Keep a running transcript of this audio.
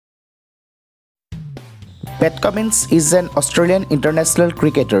Pat Cummins is an Australian international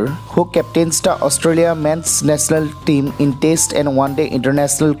cricketer who captains the Australia men's national team in Test and One-Day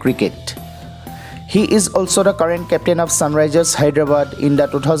international cricket. He is also the current captain of Sunrisers Hyderabad in the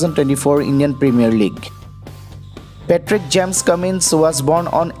 2024 Indian Premier League. Patrick James Cummins was born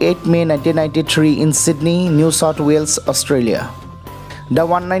on 8 May 1993 in Sydney, New South Wales, Australia. The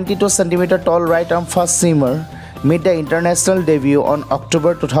 192cm tall right-arm fast-seamer made the international debut on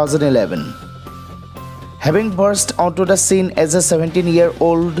October 2011. Having burst onto the scene as a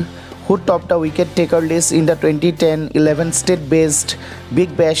 17-year-old who topped the wicket-taker list in the 2010-11 state-based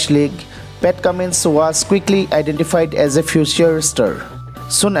Big Bash League, Pat Cummins was quickly identified as a future star.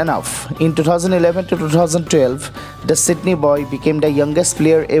 Soon enough, in 2011 to 2012, the Sydney boy became the youngest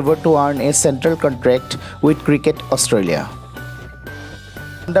player ever to earn a central contract with Cricket Australia.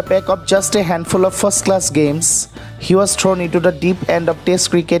 On the back of just a handful of first-class games, he was thrown into the deep end of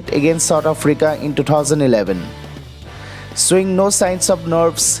Test cricket against South Africa in 2011. Showing no signs of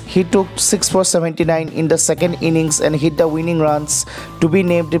nerves, he took 6 for 79 in the second innings and hit the winning runs to be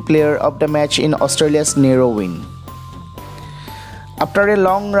named the player of the match in Australia's narrow win. After a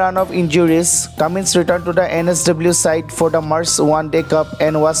long run of injuries, Cummins returned to the NSW side for the Mars One-Day Cup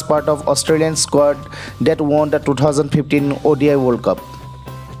and was part of Australian squad that won the 2015 ODI World Cup.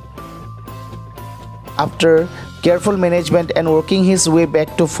 After careful management and working his way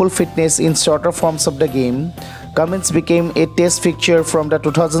back to full fitness in shorter forms of the game, Cummins became a Test fixture from the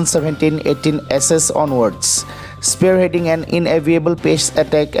 2017-18 Ashes onwards, spearheading an inevitable pace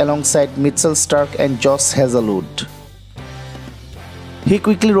attack alongside Mitchell Starc and Josh Hazlewood. He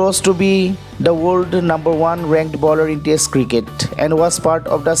quickly rose to be the world #1 ranked bowler in Test cricket and was part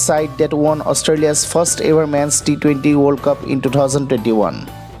of the side that won Australia's first ever Men's T20 World Cup in 2021.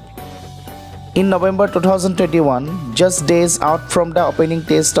 In November 2021, just days out from the opening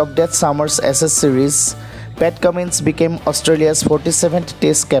test of that summer's Ashes series, Pat Cummins became Australia's 47th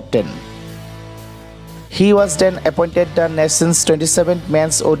Test captain. He was then appointed the nation's 27th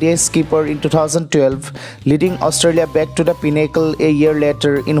men's ODI skipper in 2012, leading Australia back to the pinnacle a year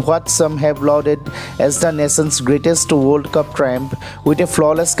later in what some have lauded as the nation's greatest World Cup triumph, with a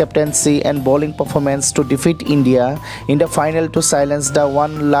flawless captaincy and bowling performance to defeat India in the final to silence the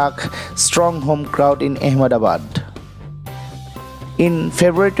 1 lakh strong home crowd in Ahmedabad. In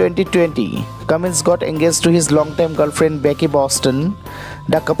February 2020, Cummins got engaged to his longtime girlfriend Becky Boston.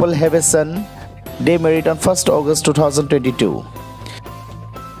 The couple have a son. They married on 1st August 2022.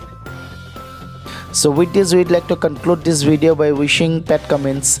 So with this, we'd like to conclude this video by wishing Pat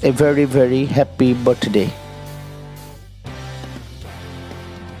Cummins a very happy birthday.